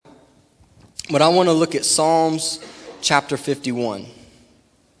But I want to look at Psalms chapter 51.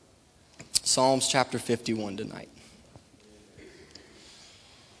 Psalms chapter 51 tonight.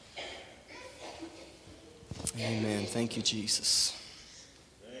 Amen. Thank you, Jesus.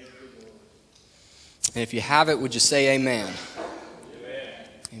 And if you have it, would you say amen?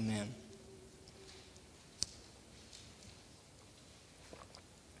 Amen.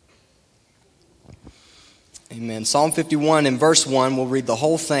 Amen. Psalm 51 in verse 1, we'll read the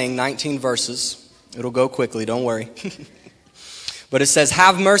whole thing, 19 verses. It'll go quickly, don't worry. But it says,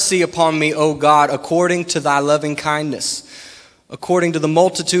 "Have mercy upon me, O God, according to thy loving kindness. According to the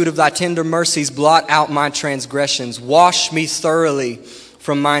multitude of thy tender mercies, blot out my transgressions. Wash me thoroughly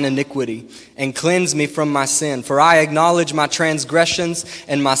from mine iniquity, and cleanse me from my sin. For I acknowledge my transgressions,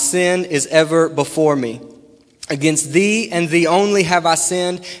 and my sin is ever before me. Against thee and thee only have I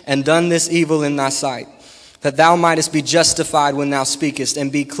sinned, and done this evil in thy sight, that thou mightest be justified when thou speakest,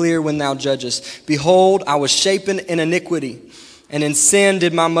 and be clear when thou judgest. Behold, I was shapen in iniquity, and in sin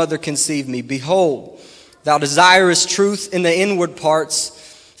did my mother conceive me. Behold, thou desirest truth in the inward parts,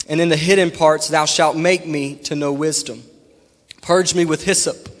 and in the hidden parts thou shalt make me to know wisdom. Purge me with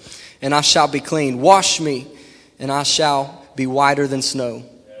hyssop, and I shall be clean. Wash me, and I shall be whiter than snow.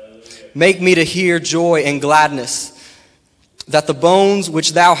 Make me to hear joy and gladness, that the bones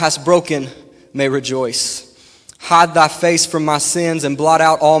which thou hast broken may rejoice. Hide thy face from my sins, and blot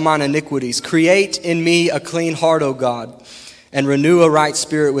out all mine iniquities. Create in me a clean heart, O God, and renew a right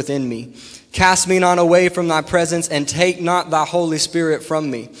spirit within me. Cast me not away from thy presence, and take not thy Holy Spirit from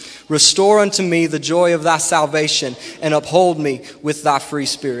me. Restore unto me the joy of thy salvation, and uphold me with thy free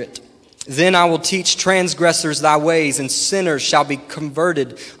spirit. Then I will teach transgressors thy ways, and sinners shall be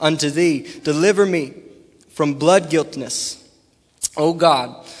converted unto thee. Deliver me from blood guiltiness, O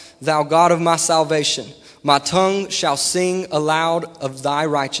God, thou God of my salvation. My tongue shall sing aloud of thy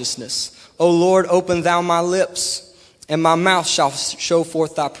righteousness. O Lord, open thou my lips, and my mouth shall show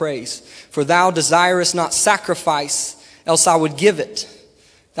forth thy praise. For thou desirest not sacrifice, else I would give it.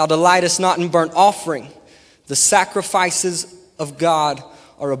 Thou delightest not in burnt offering. The sacrifices of God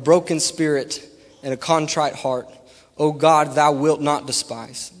are a broken spirit and a contrite heart. O God, thou wilt not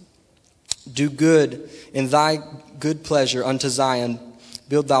despise. Do good in thy good pleasure unto Zion.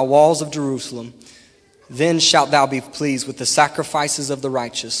 Build thy walls of Jerusalem. Then shalt thou be pleased with the sacrifices of the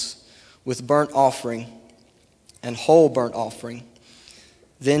righteous, with burnt offering and whole burnt offering.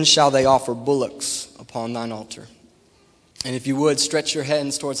 Then shall they offer bullocks upon thine altar." And if you would, stretch your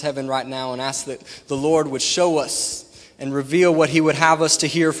hands towards heaven right now and ask that the Lord would show us and reveal what he would have us to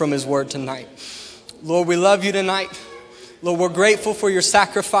hear from his word tonight. Lord, we love you tonight. Lord, we're grateful for your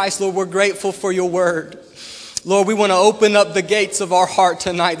sacrifice. Lord, we're grateful for your word. Lord, we want to open up the gates of our heart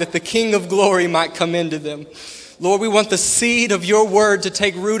tonight that the King of glory might come into them. Lord, we want the seed of your word to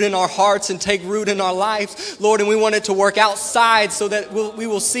take root in our hearts and take root in our lives, Lord, and we want it to work outside so that we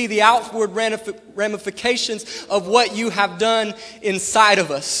will see the outward ramifications of what you have done inside of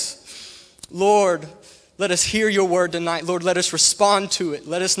us. Lord, let us hear your word tonight. Lord, let us respond to it.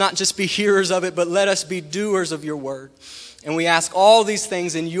 Let us not just be hearers of it, but let us be doers of your word. And we ask all these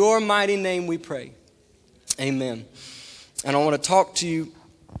things in your mighty name we pray. Amen. And I want to talk to you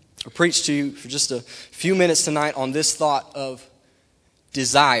or preach to you for just a few minutes tonight on this thought of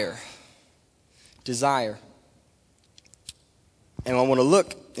desire. Desire. And I want to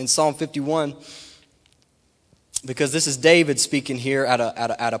look in Psalm 51 because this is David speaking here at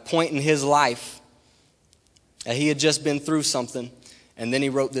a point in his life that he had just been through something, and then he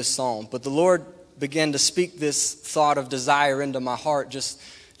wrote this psalm. But the Lord began to speak this thought of desire into my heart just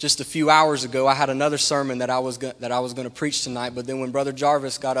a few hours ago. I had another sermon that I was going to preach tonight, but then when Brother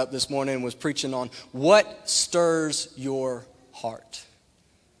Jarvis got up this morning and was preaching on what stirs your heart,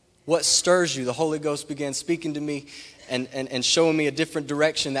 what stirs you, the Holy Ghost began speaking to me and showing me a different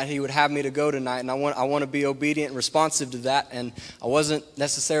direction that he would have me to go tonight, and I want to be obedient and responsive to that. And I wasn't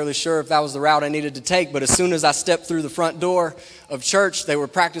necessarily sure if that was the route I needed to take, but as soon as I stepped through the front door of church, they were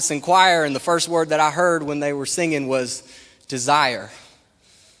practicing choir, and the first word that I heard when they were singing was desire.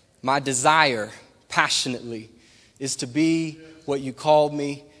 My desire, passionately, is to be what you called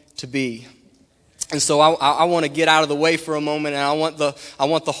me to be. And so I want to get out of the way for a moment, and I want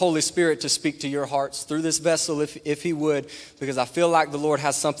the Holy Spirit to speak to your hearts through this vessel, if he would, because I feel like the Lord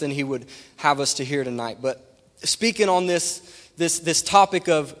has something he would have us to hear tonight. But speaking on this topic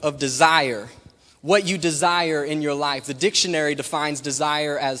of desire, what you desire in your life, the dictionary defines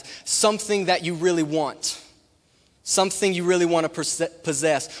desire as something that you really want. Something you really want to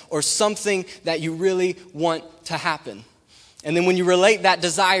possess, or something that you really want to happen. And then when you relate that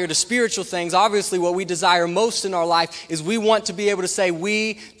desire to spiritual things, obviously what we desire most in our life is we want to be able to say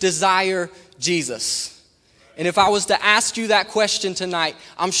we desire Jesus. And if I was to ask you that question tonight,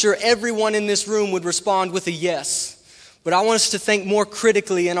 I'm sure everyone in this room would respond with a yes. But I want us to think more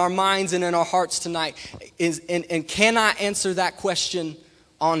critically in our minds and in our hearts tonight. And can I answer that question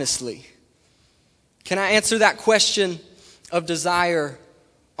honestly? Can I answer that question of desire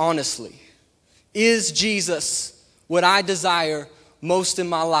honestly? Is Jesus what I desire most in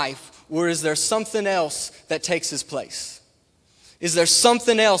my life, or is there something else that takes his place? Is there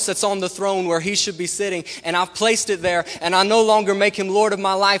something else that's on the throne where he should be sitting, and I've placed it there, and I no longer make him Lord of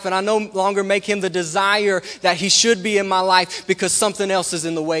my life, and I no longer make him the desire that he should be in my life because something else is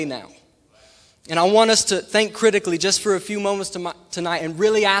in the way now? And I want us to think critically just for a few moments tonight and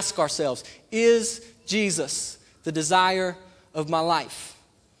really ask ourselves, is Jesus the desire of my life?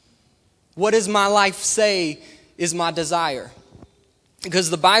 What does my life say is my desire? Because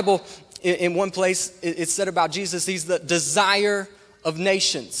the Bible, in one place, it said about Jesus, he's the desire of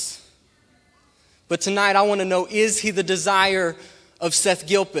nations. But tonight I want to know, is he the desire of Seth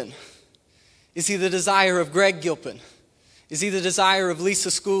Gilpin? Is he the desire of Greg Gilpin? Is he the desire of Lisa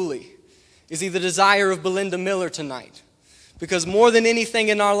Schooley? Is he the desire of Belinda Miller tonight? Because more than anything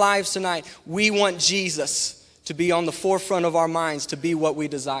in our lives tonight, we want Jesus to be on the forefront of our minds, to be what we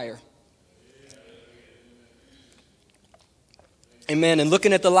desire. Amen. And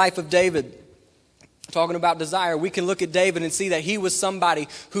looking at the life of David, talking about desire, we can look at David and see that he was somebody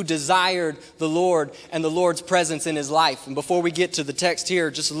who desired the Lord and the Lord's presence in his life. And before we get to the text here,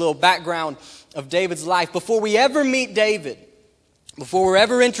 just a little background of David's life. Before we ever meet David, before we're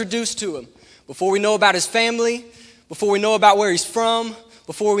ever introduced to him, before we know about his family, before we know about where he's from,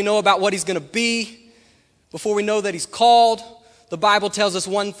 before we know about what he's going to be, before we know that he's called, the Bible tells us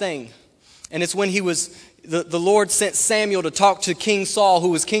one thing. And it's when the Lord sent Samuel to talk to King Saul, who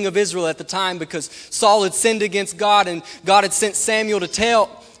was king of Israel at the time, because Saul had sinned against God, and God had sent Samuel to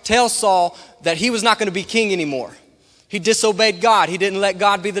tell Saul that he was not going to be king anymore. He disobeyed God. He didn't let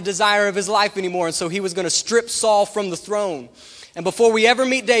God be the desire of his life anymore, and so he was going to strip Saul from the throne. And before we ever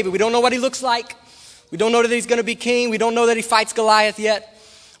meet David, we don't know what he looks like. We don't know that he's going to be king. We don't know that he fights Goliath yet.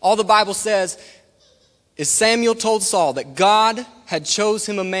 All the Bible says is Samuel told Saul that God had chose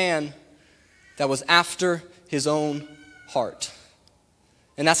him a man that was after his own heart.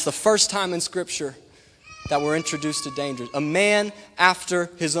 And that's the first time in Scripture that we're introduced to danger. A man after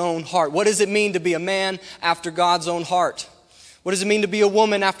his own heart. What does it mean to be a man after God's own heart? What does it mean to be a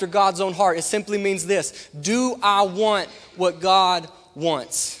woman after God's own heart? It simply means this: do I want what God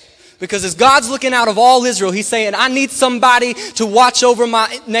wants? Because as God's looking out of all Israel, he's saying, I need somebody to watch over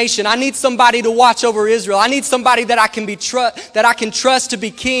my nation. I need somebody to watch over Israel. I need somebody that I can trust to be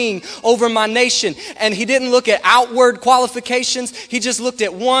king over my nation. And he didn't look at outward qualifications. He just looked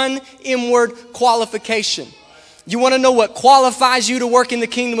at one inward qualification. You want to know what qualifies you to work in the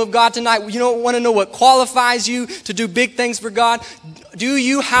kingdom of God tonight? You don't want to know what qualifies you to do big things for God? Do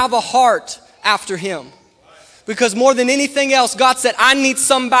you have a heart after him? Because more than anything else, God said, I need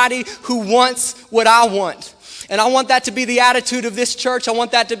somebody who wants what I want. And I want that to be the attitude of this church. I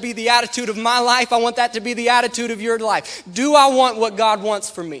want that to be the attitude of my life. I want that to be the attitude of your life. Do I want what God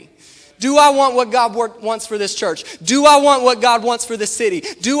wants for me? Do I want what God wants for this church? Do I want what God wants for this city?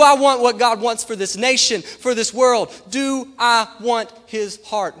 Do I want what God wants for this nation, for this world? Do I want his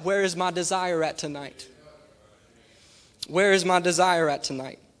heart? Where is my desire at tonight? Where is my desire at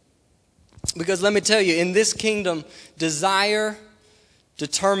tonight? Because let me tell you, in this kingdom, desire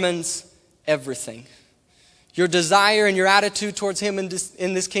determines everything. Your desire and your attitude towards him in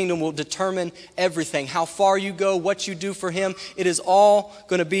this kingdom will determine everything. How far you go, what you do for him, it is all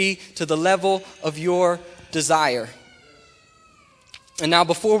going to be to the level of your desire. And now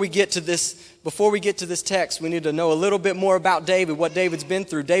before we get to this text, we need to know a little bit more about David, what David's been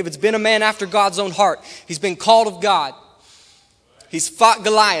through. David's been a man after God's own heart. He's been called of God. He's fought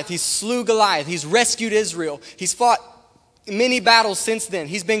Goliath. He's slew Goliath. He's rescued Israel. He's fought many battles since then.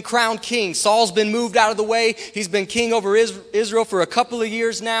 He's been crowned king. Saul's been moved out of the way. He's been king over Israel for a couple of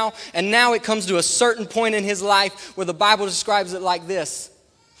years now. And now it comes to a certain point in his life where the Bible describes it like this: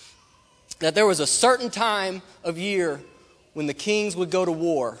 that there was a certain time of year when the kings would go to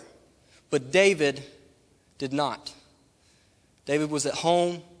war, but David did not. David was at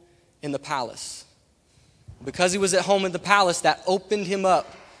home in the palace. Because he was at home in the palace, that opened him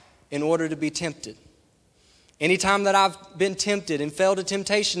up in order to be tempted. Anytime that I've been tempted and fell to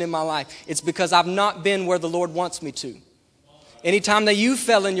temptation in my life, it's because I've not been where the Lord wants me to. Anytime that you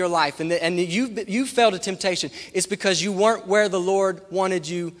fell in your life and you fell to temptation, it's because you weren't where the Lord wanted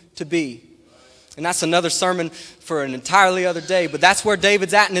you to be. And that's another sermon for an entirely other day. But that's where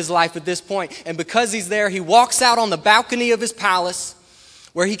David's at in his life at this point. And because he's there, he walks out on the balcony of his palace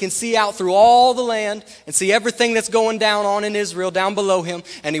where he can see out through all the land and see everything that's going down on in Israel down below him.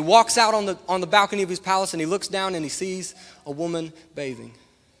 And he walks out on the balcony of his palace and he looks down and he sees a woman bathing.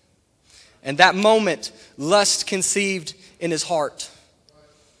 And that moment, lust conceived in his heart.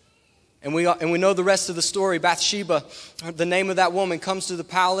 And we know the rest of the story. Bathsheba, the name of that woman, comes to the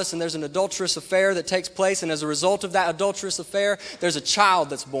palace and there's an adulterous affair that takes place. And as a result of that adulterous affair, there's a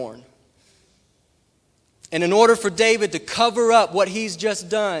child that's born. And in order for David to cover up what he's just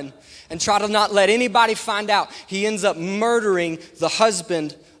done and try to not let anybody find out, he ends up murdering the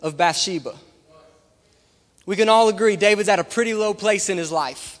husband of Bathsheba. We can all agree David's at a pretty low place in his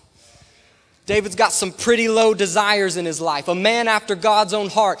life. David's got some pretty low desires in his life. A man after God's own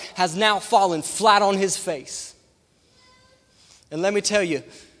heart has now fallen flat on his face. And let me tell you,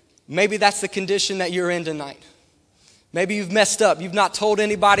 maybe that's the condition that you're in tonight. Maybe you've messed up. You've not told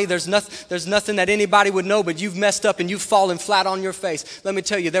anybody. There's nothing that anybody would know, but you've messed up and you've fallen flat on your face. Let me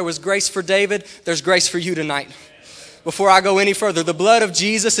tell you, there was grace for David. There's grace for you tonight. Before I go any further, the blood of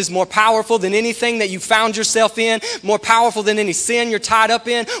Jesus is more powerful than anything that you found yourself in, more powerful than any sin you're tied up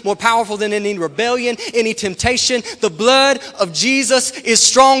in, more powerful than any rebellion, any temptation. The blood of Jesus is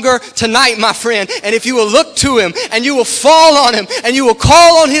stronger tonight, my friend. And if you will look to him and you will fall on him and you will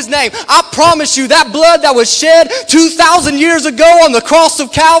call on his name, I promise you that blood that was shed 2,000 years ago on the cross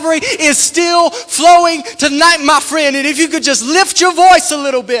of Calvary is still flowing tonight, my friend. And if you could just lift your voice a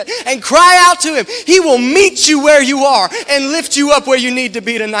little bit and cry out to him, he will meet you where you are and lift you up where you need to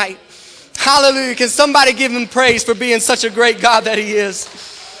be tonight. Hallelujah. Can somebody give him praise for being such a great God that he is?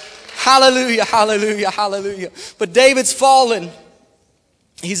 Hallelujah, hallelujah, hallelujah. But David's fallen.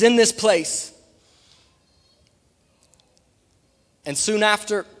 He's in this place. And soon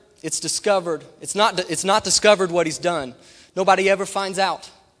after, it's discovered. It's not discovered what he's done. Nobody ever finds out.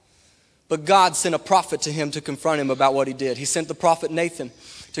 But God sent a prophet to him to confront him about what he did. He sent the prophet Nathan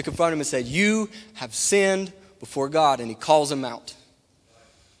to confront him and said, "You have sinned before God," and he calls him out.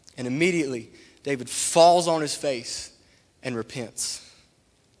 And immediately, David falls on his face and repents.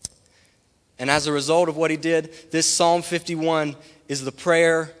 And as a result of what he did, this Psalm 51 is the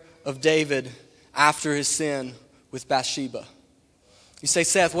prayer of David after his sin with Bathsheba. You say,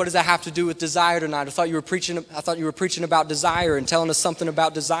 "Seth, what does that have to do with desire tonight? I thought you were preaching about desire and telling us something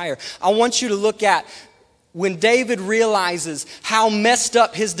about desire." I want you to look at when David realizes how messed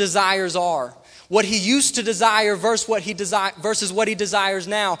up his desires are. What he used to desire versus what he desires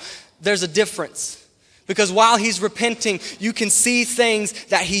now, there's a difference. Because while he's repenting, you can see things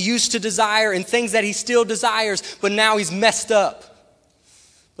that he used to desire and things that he still desires, but now he's messed up.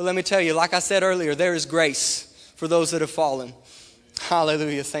 But let me tell you, like I said earlier, there is grace for those that have fallen.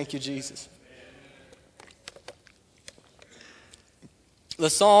 Hallelujah. Thank you, Jesus. The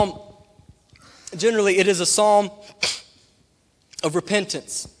psalm, generally, it is a psalm of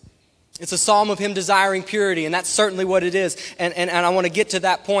repentance. It's a psalm of him desiring purity, and that's certainly what it is. And I want to get to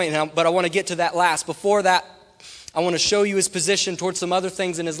that point, but I want to get to that last. Before that, I want to show you his position towards some other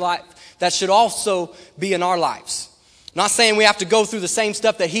things in his life that should also be in our lives. I'm not saying we have to go through the same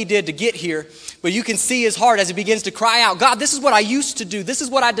stuff that he did to get here, but you can see his heart as he begins to cry out, "God, this is what I used to do. This is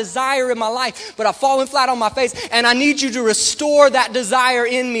what I desire in my life, but I've fallen flat on my face, and I need you to restore that desire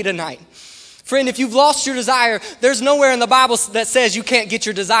in me tonight." Friend, if you've lost your desire, there's nowhere in the Bible that says you can't get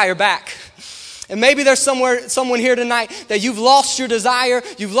your desire back. And maybe there's someone here tonight that you've lost your desire,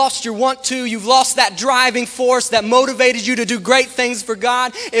 you've lost your want to, you've lost that driving force that motivated you to do great things for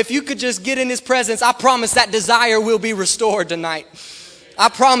God. If you could just get in his presence, I promise that desire will be restored tonight. I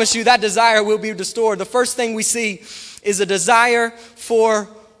promise you that desire will be restored. The first thing we see is a desire for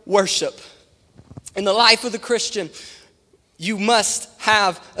worship. In the life of the Christian, you must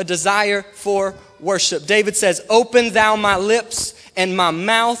have a desire for worship. David says, "Open thou my lips, and my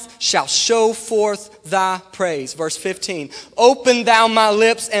mouth shall show forth thy praise." Verse 15, "Open thou my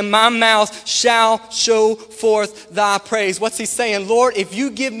lips, and my mouth shall show forth thy praise." What's he saying? Lord, if you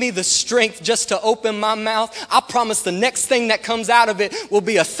give me the strength just to open my mouth, I promise the next thing that comes out of it will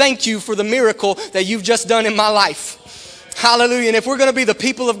be a thank you for the miracle that you've just done in my life. Hallelujah. And if we're going to be the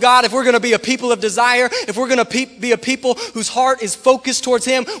people of God, if we're going to be a people of desire, if we're going to be a people whose heart is focused towards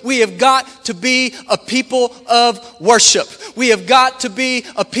him, we have got to be a people of worship. We have got to be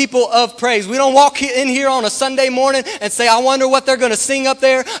a people of praise. We don't walk in here on a Sunday morning and say, "I wonder what they're going to sing up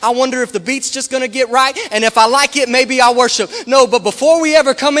there. I wonder if the beat's just going to get right. And if I like it, maybe I'll worship." No, but before we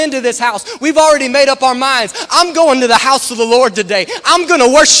ever come into this house, we've already made up our minds. I'm going to the house of the Lord today. I'm going to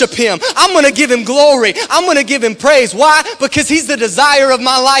worship him. I'm going to give him glory. I'm going to give him praise. Why? Because he's the desire of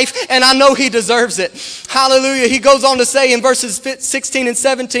my life, and I know he deserves it. Hallelujah. He goes on to say in verses 16 and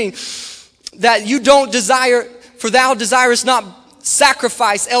 17 that you don't desire, for thou desirest not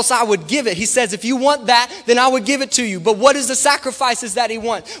sacrifice, else I would give it. He says, if you want that, then I would give it to you. But what is the sacrifices that he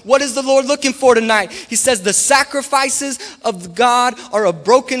wants? What is the Lord looking for tonight? He says, the sacrifices of God are a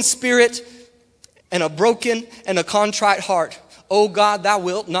broken spirit and a broken and a contrite heart. Oh God, thou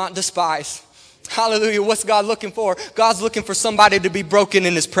wilt not despise. Hallelujah. What's God looking for? God's looking for somebody to be broken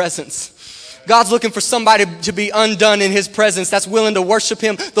in his presence. God's looking for somebody to be undone in his presence, that's willing to worship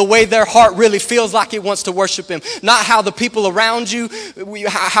him the way their heart really feels like it wants to worship him. Not how the people around you,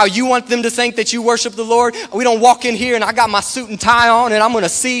 how you want them to think that you worship the Lord. We don't walk in here and I got my suit and tie on and I'm going to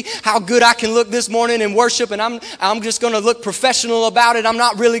see how good I can look this morning and worship, and I'm just going to look professional about it. I'm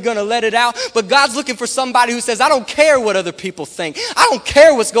not really going to let it out. But God's looking for somebody who says, I don't care what other people think. I don't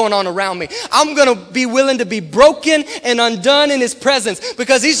care what's going on around me. I'm going to be willing to be broken and undone in his presence,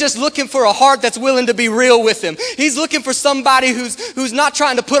 because he's just looking for a heart that's willing to be real with him. He's looking for somebody who's not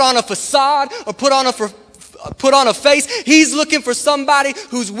trying to put on a facade or put on a face. He's looking for somebody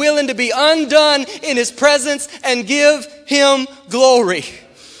who's willing to be undone in his presence and give him glory.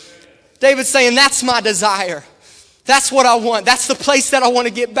 David's saying, that's my desire. That's what I want. That's the place that I want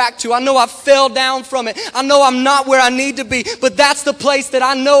to get back to. I know I fell down from it. I know I'm not where I need to be, but that's the place that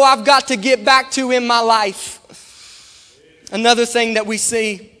I know I've got to get back to in my life. Another thing that we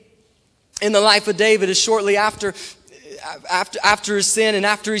see in the life of David is shortly after his sin, and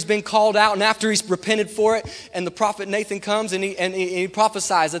after he's been called out, and after he's repented for it, and the prophet Nathan comes and he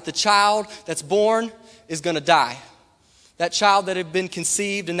prophesies that the child that's born is going to die. That child that had been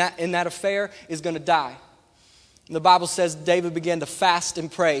conceived in that affair is going to die. And the Bible says David began to fast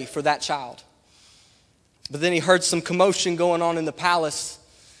and pray for that child. But then he heard some commotion going on in the palace,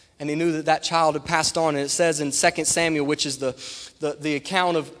 and he knew that child had passed on. And it says in 2 Samuel, which is the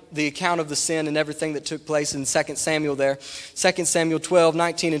account of the sin and everything that took place in 2 Samuel there. 2 Samuel 12,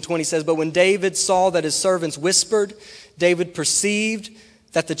 19 and 20 says, but when David saw that his servants whispered, David perceived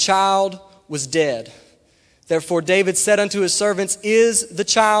that the child was dead. Therefore David said unto his servants, is the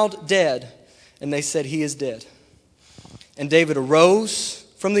child dead? And they said, he is dead. And David arose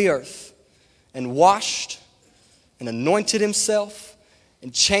from the earth and washed and anointed himself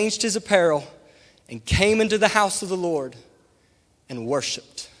and changed his apparel and came into the house of the Lord and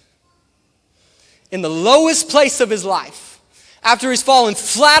worshiped. In the lowest place of his life, after he's fallen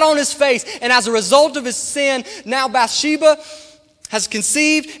flat on his face, and as a result of his sin, now Bathsheba has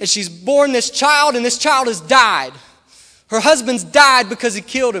conceived and she's born this child, and this child has died. Her husband's died because he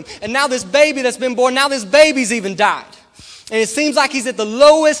killed him. And now this baby that's been born, now this baby's even died. And it seems like he's at the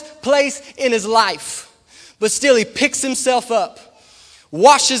lowest place in his life. But still he picks himself up,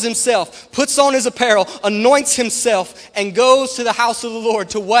 washes himself, puts on his apparel, anoints himself, and goes to the house of the Lord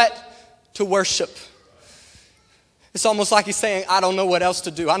to what? To worship. It's almost like he's saying, I don't know what else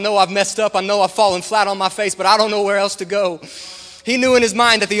to do. I know I've messed up. I know I've fallen flat on my face, but I don't know where else to go. He knew in his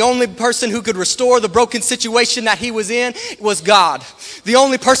mind that the only person who could restore the broken situation that he was in was God. The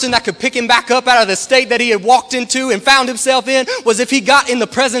only person that could pick him back up out of the state that he had walked into and found himself in was if he got in the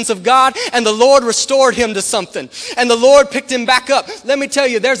presence of God and the Lord restored him to something. And the Lord picked him back up. Let me tell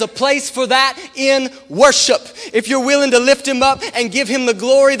you, there's a place for that in worship. If you're willing to lift him up and give him the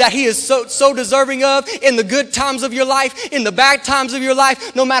glory that he is so deserving of in the good times of your life, in the bad times of your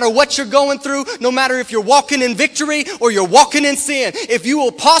life, no matter what you're going through, no matter if you're walking in victory or you're walking in sin, if you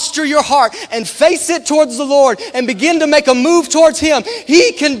will posture your heart and face it towards the Lord and begin to make a move towards him,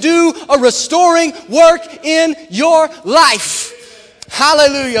 he can do a restoring work in your life.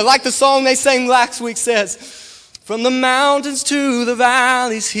 Hallelujah. Like the song they sang last week says, from the mountains to the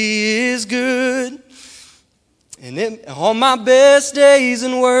valleys, he is good. And on my best days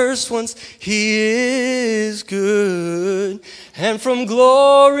and worst ones, he is good. And from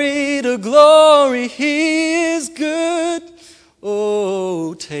glory to glory, he is good.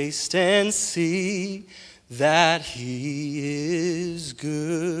 Oh, taste and see that he is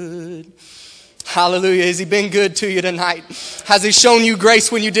good. Hallelujah. Has he been good to you tonight? Has he shown you grace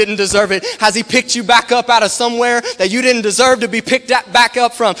when you didn't deserve it? Has he picked you back up out of somewhere that you didn't deserve to be picked back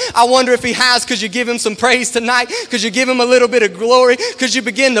up from? I wonder if he has. Could you give him some praise tonight? Could you give him a little bit of glory? Could you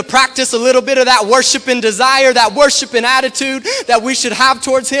begin to practice a little bit of that worshiping desire, that worshiping attitude that we should have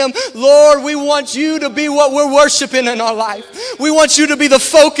towards him? Lord, we want you to be what we're worshiping in our life. We want you to be the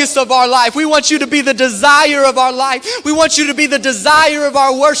focus of our life. We want you to be the desire of our life. We want you to be the desire of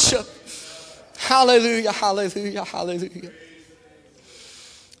our worship. Hallelujah, hallelujah, hallelujah.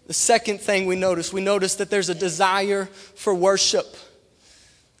 The second thing we notice that there's a desire for worship.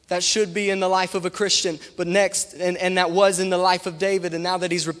 that should be in the life of a Christian, but next, and that was in the life of David, and now that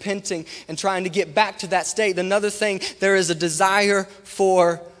he's repenting and trying to get back to that state, another thing, there is a desire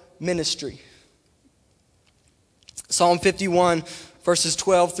for ministry. Psalm 51, verses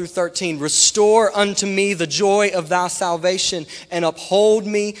 12 through 13. Restore unto me the joy of thy salvation, and uphold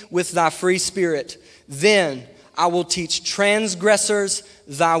me with thy free spirit. Then I will teach transgressors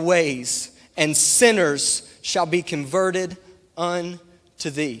thy ways, and sinners shall be converted unto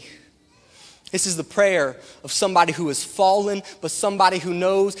thee. This is the prayer of somebody who has fallen, but somebody who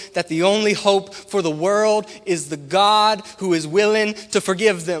knows that the only hope for the world is the God who is willing to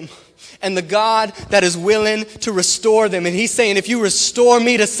forgive them, and the God that is willing to restore them. And he's saying, if you restore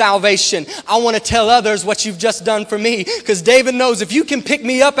me to salvation, I want to tell others what you've just done for me. Because David knows, if you can pick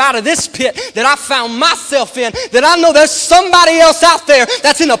me up out of this pit that I found myself in, that I know there's somebody else out there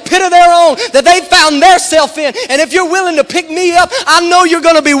that's in a pit of their own that they found theirself in. And if you're willing to pick me up, I know you're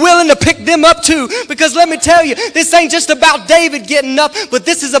going to be willing to pick them up too. Because let me tell you, this ain't just about David getting up, but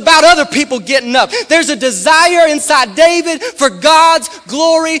this is about other people getting up. There's a desire inside David for God's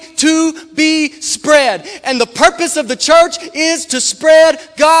glory to be spread. And the purpose of the church is to spread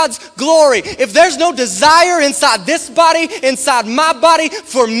God's glory. If there's no desire inside this body, inside my body,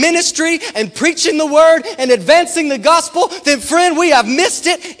 for ministry and preaching the word and advancing the gospel, then friend, we have missed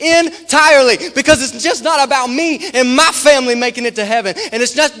it entirely. Because it's just not about me and my family making it to heaven. And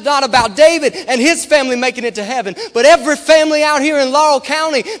it's just not about David and his family making it to heaven. But every family out here in Laurel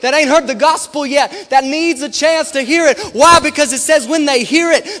County that ain't heard the gospel yet, that needs a chance to hear it. Why? Because it says when they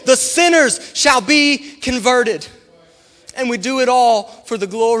hear it, the sinners shall be converted. And we do it all for the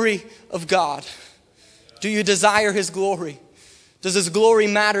glory of God. Do you desire his glory? Does his glory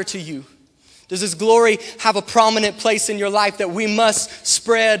matter to you? Does his glory have a prominent place in your life that we must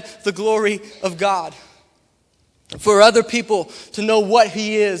spread the glory of God? For other people to know what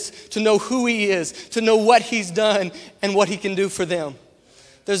he is, to know who he is, to know what he's done and what he can do for them.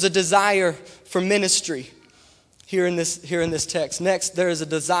 There's a desire for ministry here in this text. Next, there is a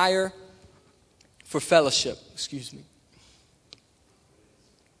desire for fellowship.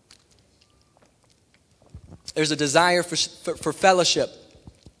 There's a desire for fellowship.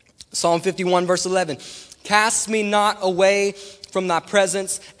 Psalm 51 verse 11. Cast me not away from thy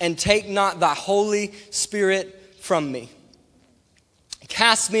presence, and take not thy Holy Spirit from me.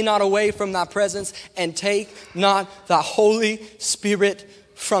 Cast me not away from thy presence, and take not thy Holy Spirit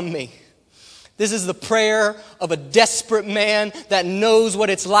from me. This is the prayer of a desperate man that knows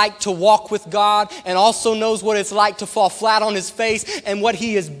what it's like to walk with God and also knows what it's like to fall flat on his face. And what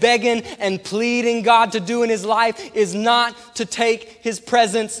he is begging and pleading God to do in his life is not to take his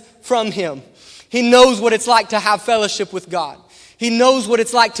presence from him. He knows what it's like to have fellowship with God. He knows what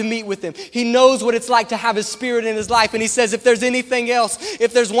it's like to meet with him. He knows what it's like to have his spirit in his life. And he says, if there's anything else,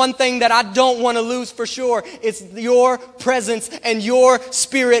 if there's one thing that I don't want to lose for sure, it's your presence and your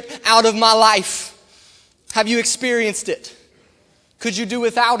spirit out of my life. Have you experienced it? Could you do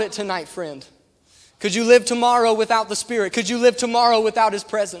without it tonight, friend? Could you live tomorrow without the Spirit? Could you live tomorrow without his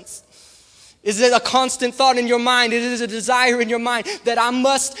presence? Is it a constant thought in your mind? It is a desire in your mind that I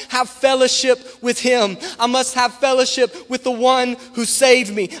must have fellowship with him. I must have fellowship with the one who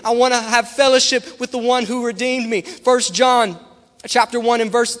saved me. I want to have fellowship with the one who redeemed me. 1 John chapter 1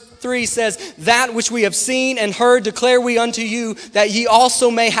 and verse 3 says, that which we have seen and heard declare we unto you, that ye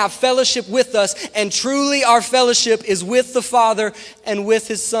also may have fellowship with us. And truly our fellowship is with the Father and with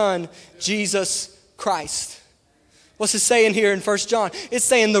his Son, Jesus Christ. What's it saying here in 1 John? It's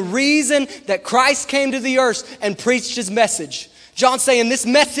saying the reason that Christ came to the earth and preached his message. John's saying this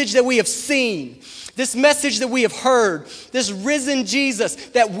message that we have seen, this message that we have heard, this risen Jesus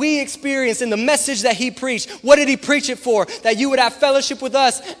that we experienced in the message that he preached. What did he preach it for? That you would have fellowship with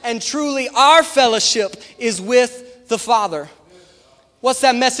us, and truly our fellowship is with the Father. What's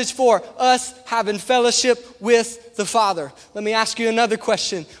that message for? Us having fellowship with the Father. Let me ask you another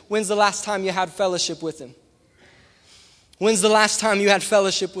question. When's the last time you had fellowship with him? When's the last time you had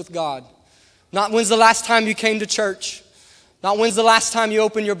fellowship with God? Not when's the last time you came to church. Not when's the last time you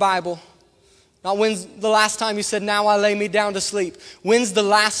opened your Bible. Not when's the last time you said, now I lay me down to sleep. When's the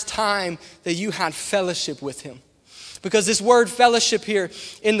last time that you had fellowship with him? Because this word fellowship here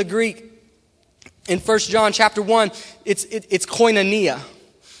in the Greek, in 1 John chapter 1, it's koinonia.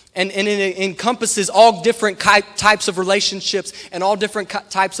 And it encompasses all different types of relationships and all different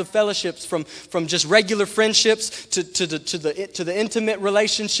types of fellowships, from just regular friendships to the intimate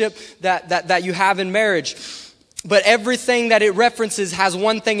relationship that you have in marriage. But everything that it references has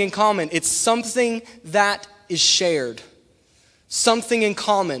one thing in common. It's something that is shared. Something in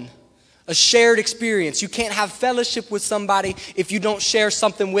common. a shared experience. You can't have fellowship with somebody if you don't share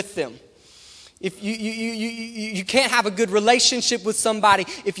something with them. If you can't have a good relationship with somebody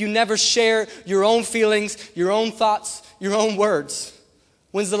if you never share your own feelings, your own thoughts, your own words.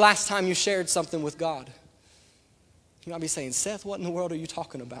 When's the last time you shared something with God? You might be saying, Seth, what in the world are you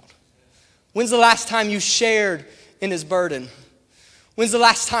talking about? When's the last time you shared in his burden? When's the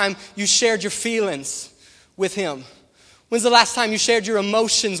last time you shared your feelings with him? When's the last time you shared your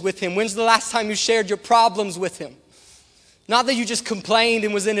emotions with him? When's the last time you shared your problems with him? Not that you just complained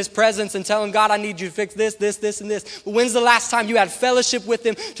and was in his presence and telling God, I need you to fix this, this, and this. But when's the last time you had fellowship with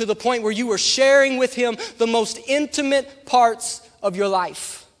him to the point where you were sharing with him the most intimate parts of your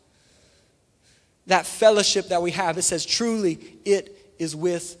life? That fellowship that we have, it says, truly it is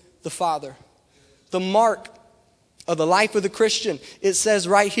with the Father. The mark of the life of the Christian, it says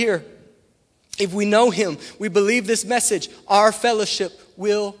right here, if we know him, we believe this message, our fellowship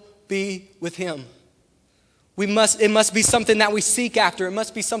will be with him. It must be something that we seek after. It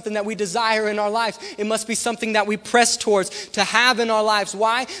must be something that we desire in our lives. It must be something that we press towards to have in our lives.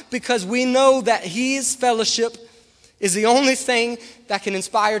 Why? Because we know that his fellowship is the only thing that can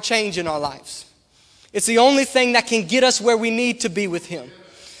inspire change in our lives. It's the only thing that can get us where we need to be with him.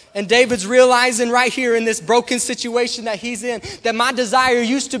 And David's realizing right here in this broken situation that he's in, that my desire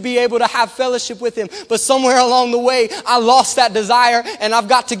used to be able to have fellowship with him. But somewhere along the way, I lost that desire and I've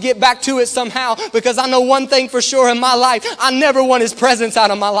got to get back to it somehow, because I know one thing for sure in my life. I never want his presence out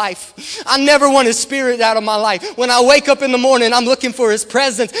of my life. I never want his spirit out of my life. When I wake up in the morning, I'm looking for his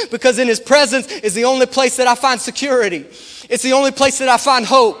presence, because in his presence is the only place that I find security. It's the only place that I find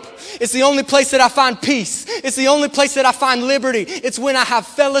hope. It's the only place that I find peace. It's the only place that I find liberty. It's when I have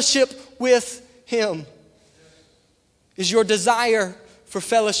fellowship with him. Is your desire for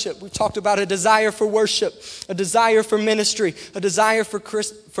fellowship? We talked about a desire for worship, a desire for ministry, a desire for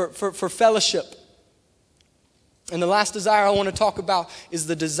fellowship. And the last desire I want to talk about is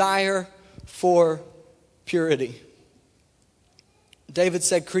the desire for purity. David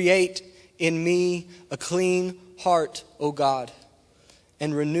said, create in me a clean heart, O God,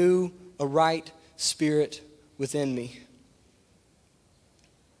 and renew a right spirit within me.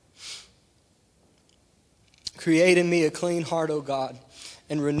 Create in me a clean heart, O God,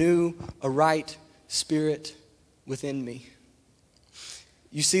 and renew a right spirit within me.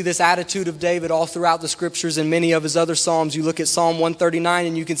 You see this attitude of David all throughout the scriptures and many of his other psalms. You look at Psalm 139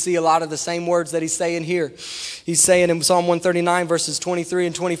 and you can see a lot of the same words that he's saying here. He's saying in Psalm 139 verses 23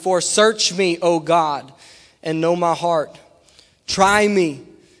 and 24, search me, O God, and know my heart. Try me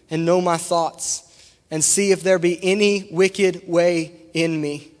and know my thoughts, and see if there be any wicked way in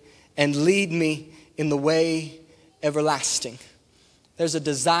me, and lead me in the way everlasting. There's a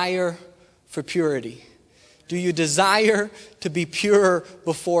desire for purity. Do you desire to be pure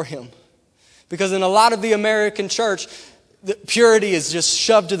before him? Because in a lot of the American church, the purity is just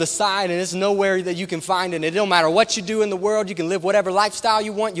shoved to the side, and it's nowhere that you can find it. It don't matter what you do in the world. You can live whatever lifestyle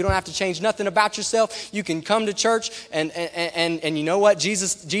you want. You don't have to change nothing about yourself. You can come to church and you know what?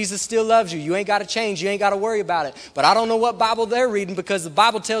 Jesus still loves you. You ain't got to change. You ain't got to worry about it. But I don't know what Bible they're reading, because the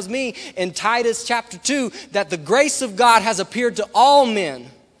Bible tells me in Titus chapter 2 that the grace of God has appeared to all men.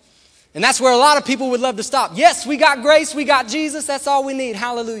 And that's where a lot of people would love to stop. Yes, we got grace. We got Jesus. That's all we need.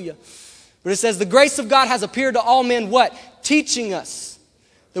 Hallelujah. But it says the grace of God has appeared to all men, what? Teaching us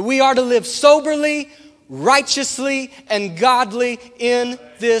that we are to live soberly, righteously, and godly in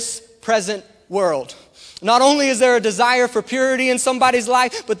this present world. Not only is there a desire for purity in somebody's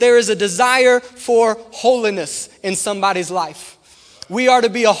life, but there is a desire for holiness in somebody's life. We are to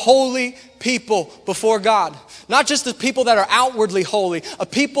be a holy people before God. Not just the people that are outwardly holy, a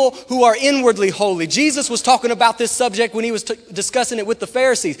people who are inwardly holy. Jesus was talking about this subject when he was discussing it with the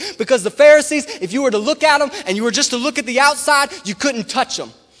Pharisees. Because the Pharisees, if you were to look at them and you were just to look at the outside, you couldn't touch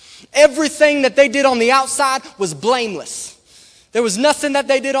them. Everything that they did on the outside was blameless. There was nothing that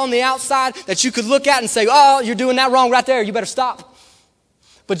they did on the outside that you could look at and say, oh, you're doing that wrong right there. You better stop.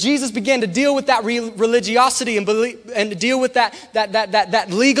 But Jesus began to deal with that religiosity and to deal with that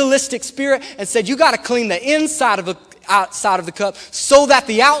legalistic spirit, and said, you got to clean the inside of the outside of the cup so that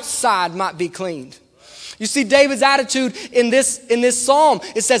the outside might be cleaned. You see David's attitude in this psalm.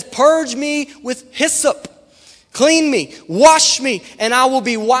 It says, purge me with hyssop, clean me, wash me, and I will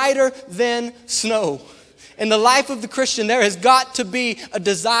be whiter than snow. In the life of the Christian, there has got to be a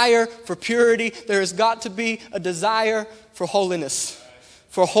desire for purity. There has got to be a desire for holiness,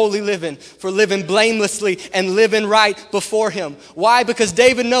 for holy living, for living blamelessly and living right before him. Why? Because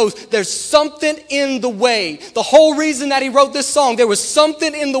David knows there's something in the way. The whole reason that he wrote this song, there was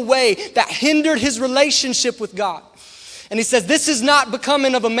something in the way that hindered his relationship with God. And he says, this is not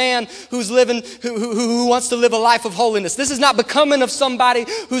becoming of a man who's living, who wants to live a life of holiness. This is not becoming of somebody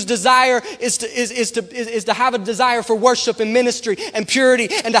whose desire is to have a desire for worship and ministry and purity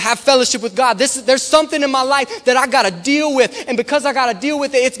and to have fellowship with God. There's something in my life that I got to deal with. And because I got to deal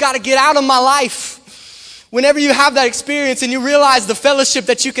with it, it's got to get out of my life. Whenever you have that experience and you realize the fellowship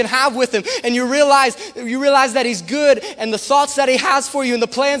that you can have with him, and you realize that he's good and the thoughts that he has for you and the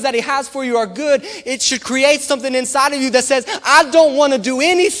plans that he has for you are good, it should create something inside of you that says, I don't want to do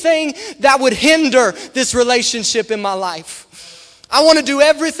anything that would hinder this relationship in my life. I want to do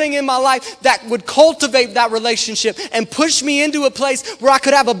everything in my life that would cultivate that relationship and push me into a place where I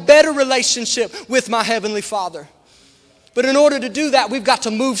could have a better relationship with my Heavenly Father. But in order to do that, we've got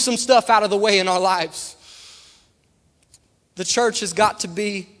to move some stuff out of the way in our lives. The church has got to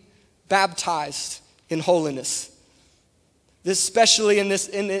be baptized in holiness. Especially in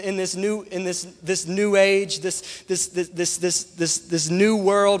this new age, this new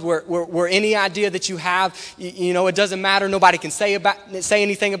world where any idea that you have, it doesn't matter. Nobody can say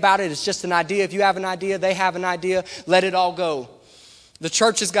anything about it. It's just an idea. If you have an idea, they have an idea. Let it all go. The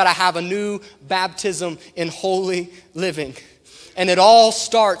church has got to have a new baptism in holy living, and it all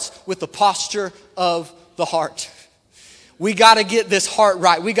starts with the posture of the heart. We got to get this heart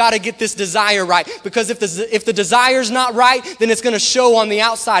right. We got to get this desire right. Because if the desire's not right, then it's going to show on the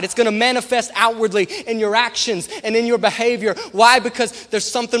outside. It's going to manifest outwardly in your actions and in your behavior. Why? Because there's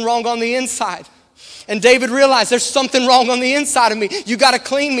something wrong on the inside. And David realized there's something wrong on the inside of me. You got to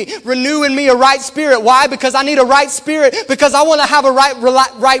clean me. Renew in me a right spirit. Why? Because I need a right spirit. Because I want to have a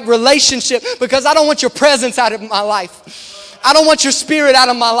right relationship. Because I don't want your presence out of my life. I don't want your spirit out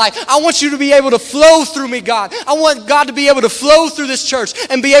of my life. I want you to be able to flow through me, God. I want God to be able to flow through this church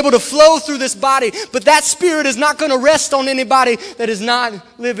and be able to flow through this body. But that spirit is not going to rest on anybody that is not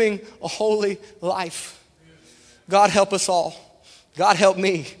living a holy life. God help us all. God help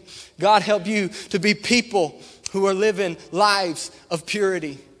me. God help you to be people who are living lives of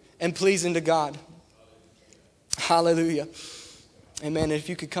purity and pleasing to God. Hallelujah. Amen. If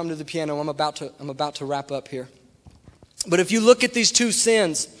you could come to the piano, I'm about to wrap up here. But if you look at these two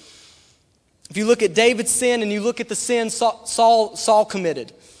sins, if you look at David's sin and you look at the sin Saul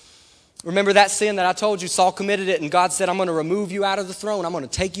committed. Remember that sin that I told you, Saul committed it and God said, I'm going to remove you out of the throne. I'm going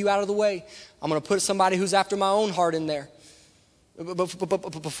to take you out of the way. I'm going to put somebody who's after my own heart in there.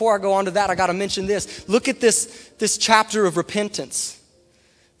 But before I go on to that, I got to mention this. Look at this chapter of repentance.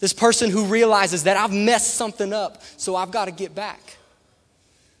 This person who realizes that I've messed something up, so I've got to get back.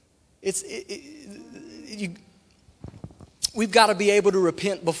 We've got to be able to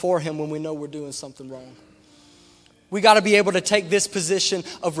repent before him when we know we're doing something wrong. We got to be able to take this position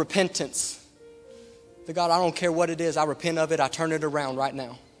of repentance. That God, I don't care what it is. I repent of it. I turn it around right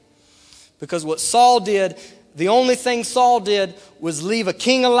now. Because what Saul did, the only thing Saul did was leave a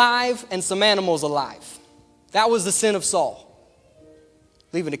king alive and some animals alive. That was the sin of Saul.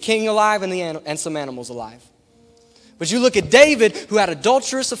 Leaving a king alive and some animals alive. But you look at David, who had an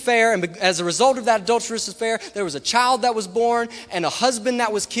adulterous affair, and as a result of that adulterous affair, there was a child that was born, and a husband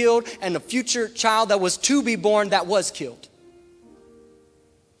that was killed, and a future child that was to be born that was killed.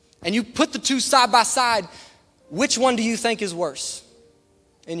 And you put the two side by side, which one do you think is worse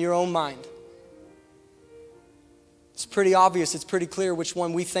in your own mind? It's pretty obvious, it's pretty clear which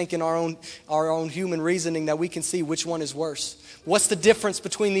one we think in our own human reasoning that we can see which one is worse. What's the difference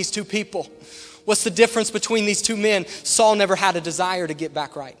between these two people? What's the difference between these two men? Saul never had a desire to get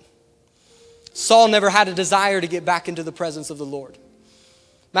back right. Saul never had a desire to get back into the presence of the Lord.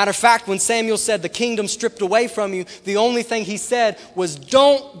 Matter of fact, when Samuel said the kingdom stripped away from you, the only thing he said was,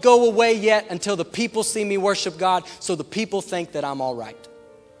 don't go away yet until the people see me worship God, so the people think that I'm all right.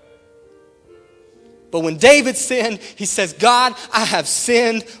 But when David sinned, he says, God, I have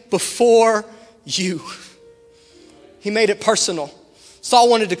sinned before you. He made it personal.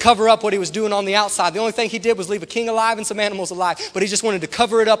 Saul wanted to cover up what he was doing on the outside. The only thing he did was leave a king alive and some animals alive. But he just wanted to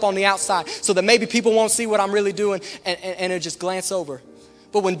cover it up on the outside so that maybe people won't see what I'm really doing and it just glance over.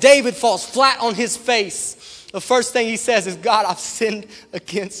 But when David falls flat on his face, the first thing he says is, God, I've sinned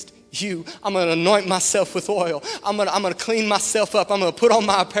against you. I'm going to anoint myself with oil. I'm going to clean myself up. I'm going to put on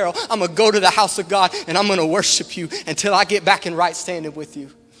my apparel. I'm going to go to the house of God and I'm going to worship you until I get back in right standing with you.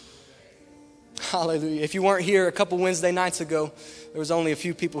 Hallelujah. If you weren't here a couple Wednesday nights ago, there was only a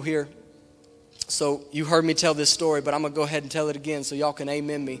few people here. So you heard me tell this story, but I'm going to go ahead and tell it again so y'all can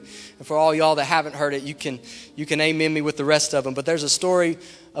amen me. And for all y'all that haven't heard it, you can amen me with the rest of them. But there's a story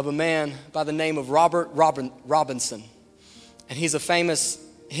of a man by the name of Robert Robinson. And he's a famous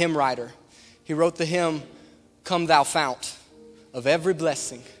hymn writer. He wrote the hymn, Come Thou Fount of Every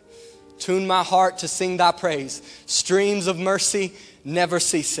Blessing, Tune my heart to sing thy praise. Streams of mercy never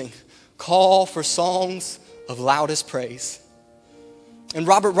ceasing. Call for songs of loudest praise. And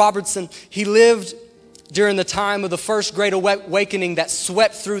Robert Robertson, he lived during the time of the first great awakening that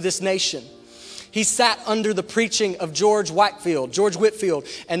swept through this nation. He sat under the preaching of George Whitefield,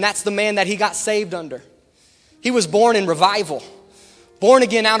 and that's the man that he got saved under. He was born in revival, born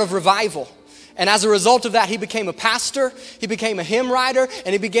again out of revival. And as a result of that, he became a pastor, he became a hymn writer,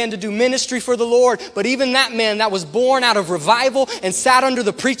 and he began to do ministry for the Lord. But even that man that was born out of revival and sat under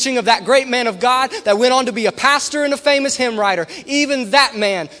the preaching of that great man of God that went on to be a pastor and a famous hymn writer, even that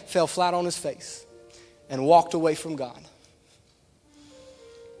man fell flat on his face and walked away from God.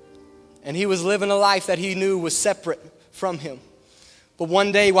 And he was living a life that he knew was separate from him. But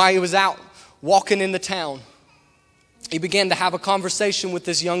one day while he was out walking in the town, he began to have a conversation with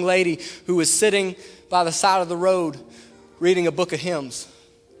this young lady who was sitting by the side of the road reading a book of hymns.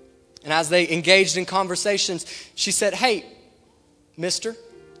 And as they engaged in conversations, she said, "Hey, mister,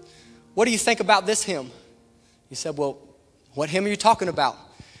 what do you think about this hymn?" He said, "Well, what hymn are you talking about?"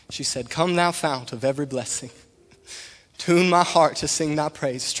 She said, "Come thou fount of every blessing. Tune my heart to sing thy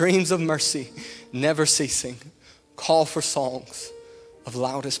praise. Streams of mercy never ceasing. Call for songs of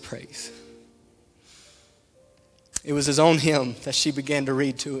loudest praise." It was his own hymn that she began to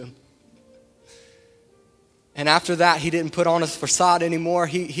read to him. And after that, he didn't put on a facade anymore.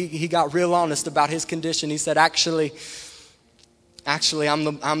 He got real honest about his condition. He said, actually, I'm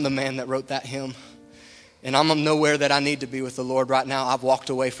the man that wrote that hymn. And I'm nowhere that I need to be with the Lord right now. I've walked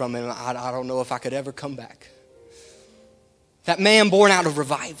away from him. I don't know if I could ever come back. That man born out of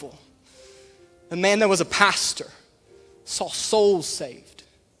revival. A man that was a pastor. Saw souls saved.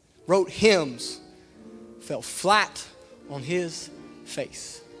 Wrote hymns. Fell flat on his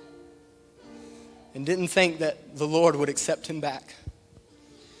face and didn't think that the Lord would accept him back.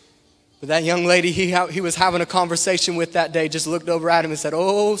 But that young lady he was having a conversation with that day just looked over at him and said,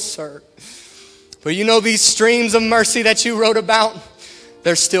 "Oh, sir, but you know these streams of mercy that you wrote about,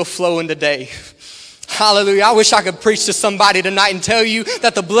 they're still flowing today." Hallelujah. I wish I could preach to somebody tonight and tell you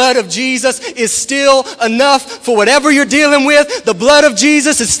that the blood of Jesus is still enough for whatever you're dealing with. The blood of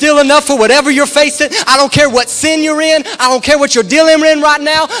Jesus is still enough for whatever you're facing. I don't care what sin you're in. I don't care what you're dealing in right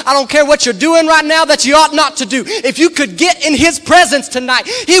now. I don't care what you're doing right now that you ought not to do. If you could get in his presence tonight,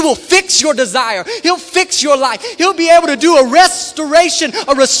 he will fix your desire. He'll fix your life. He'll be able to do a restoration,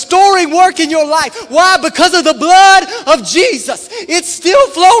 a restoring work in your life. Why? Because of the blood of Jesus. It's still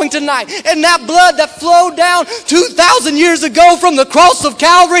flowing tonight. And that blood that flowed down 2,000 years ago from the cross of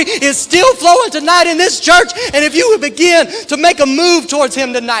Calvary is still flowing tonight in this church. And if you would begin to make a move towards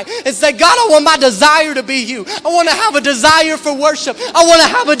him tonight and say, "God, I want my desire to be you. I want to have a desire for worship. I want to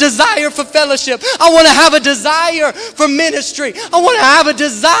have a desire for fellowship. I want to have a desire for ministry. I want to have a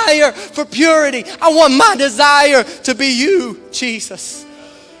desire for purity. I want my desire to be you, Jesus."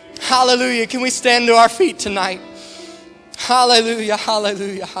 Hallelujah. Can we stand to our feet tonight? Hallelujah,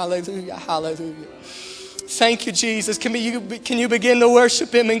 hallelujah, hallelujah, hallelujah. Thank you, Jesus. Can you begin to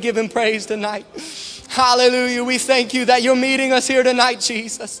worship him and give him praise tonight? Hallelujah. We thank you that you're meeting us here tonight,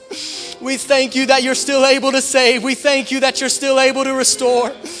 Jesus. We thank you that you're still able to save. We thank you that you're still able to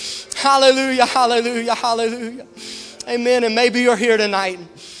restore. Hallelujah, hallelujah, hallelujah. Amen. And maybe you're here tonight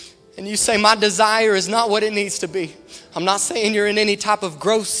and you say, "My desire is not what it needs to be." I'm not saying you're in any type of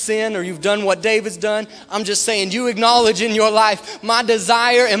gross sin or you've done what David's done. I'm just saying you acknowledge in your life, my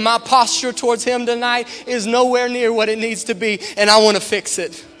desire and my posture towards him tonight is nowhere near what it needs to be, and I want to fix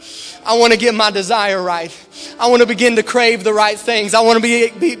it. I want to get my desire right. I want to begin to crave the right things. I want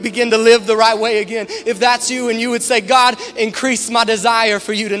to begin to live the right way again. If that's you and you would say, "God, increase my desire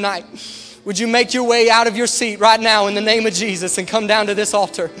for you tonight," would you make your way out of your seat right now in the name of Jesus and come down to this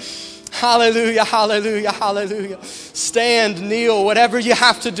altar? Hallelujah, hallelujah, hallelujah. Stand, kneel, whatever you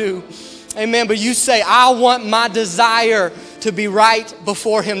have to do. Amen. But you say, "I want my desire to be right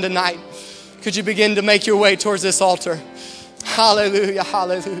before him tonight." Could you begin to make your way towards this altar? Hallelujah,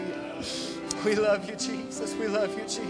 hallelujah. We love you, Jesus. We love you, Jesus.